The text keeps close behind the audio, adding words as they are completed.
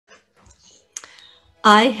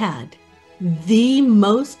I had the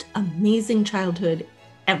most amazing childhood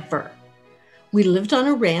ever. We lived on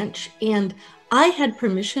a ranch, and I had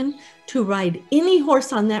permission to ride any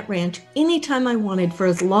horse on that ranch anytime I wanted for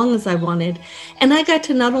as long as I wanted. And I got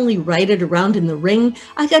to not only ride it around in the ring,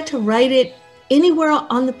 I got to ride it anywhere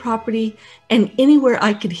on the property and anywhere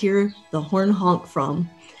I could hear the horn honk from.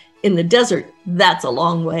 In the desert, that's a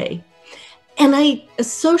long way. And I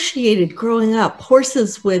associated growing up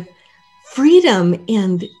horses with freedom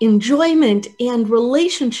and enjoyment and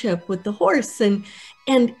relationship with the horse. And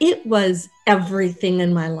it was everything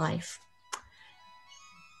in my life.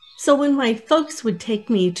 So when my folks would take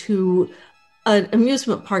me to an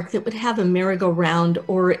amusement park that would have a merry-go-round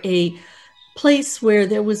or a place where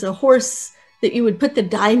there was a horse that you would put the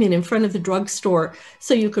dime in front of the drugstore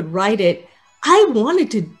so you could ride it, I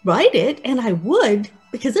wanted to ride it, and I would,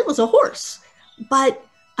 because it was a horse. But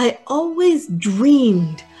I always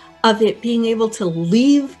dreamed of it being able to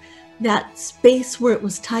leave that space where it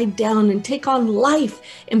was tied down and take on life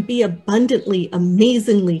and be abundantly,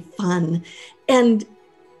 amazingly fun. And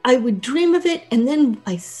I would dream of it, and then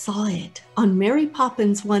I saw it on Mary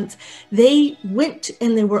Poppins once. They went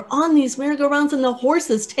and they were on these merry-go-rounds and the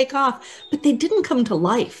horses take off, but they didn't come to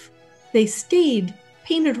life. They stayed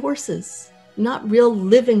painted horses, not real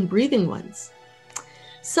living, breathing ones.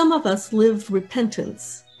 Some of us live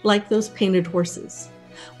repentance like those painted horses.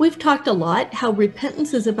 We've talked a lot how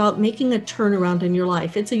repentance is about making a turnaround in your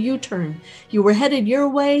life. It's a U-turn. You were headed your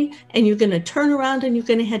way, and you're going to turn around and you're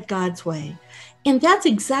going to head God's way. And that's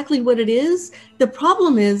exactly what it is. The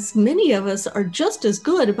problem is many of us are just as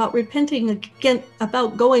good about repenting again,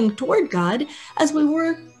 about going toward God as we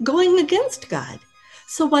were going against God.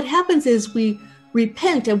 So what happens is we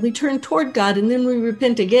repent and we turn toward God, and then we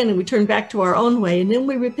repent again and we turn back to our own way, and then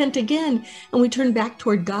we repent again and we turn back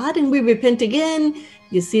toward God and we repent again.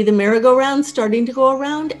 You see the merry-go-round starting to go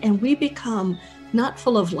around, and we become not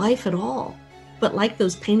full of life at all, but like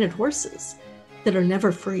those painted horses that are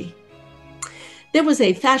never free. There was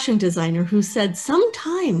a fashion designer who said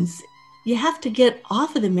sometimes you have to get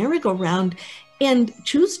off of the merry-go-round and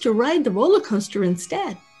choose to ride the roller coaster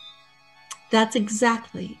instead. That's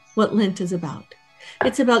exactly what Lent is about.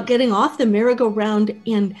 It's about getting off the merry-go-round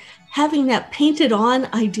and having that painted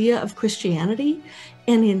on idea of Christianity,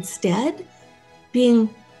 and instead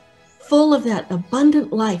being full of that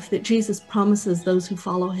abundant life that Jesus promises those who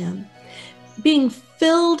follow him. Being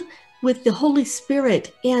filled with the Holy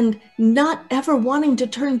Spirit and not ever wanting to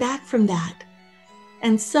turn back from that.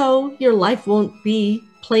 And so your life won't be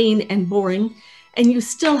plain and boring, and you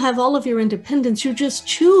still have all of your independence. You just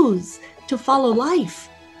choose to follow life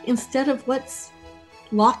instead of what's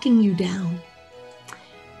locking you down.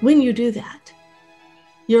 When you do that,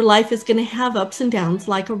 your life is going to have ups and downs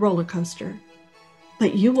like a roller coaster,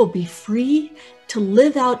 but you will be free to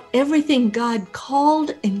live out everything God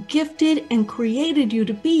called and gifted and created you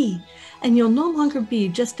to be, and you'll no longer be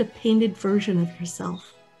just a painted version of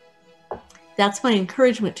yourself. That's my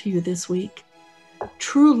encouragement to you this week.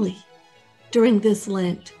 Truly, during this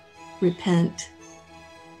Lent, repent,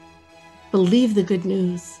 believe the good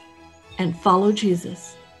news, and follow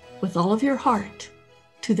Jesus with all of your heart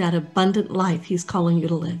to that abundant life he's calling you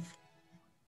to live.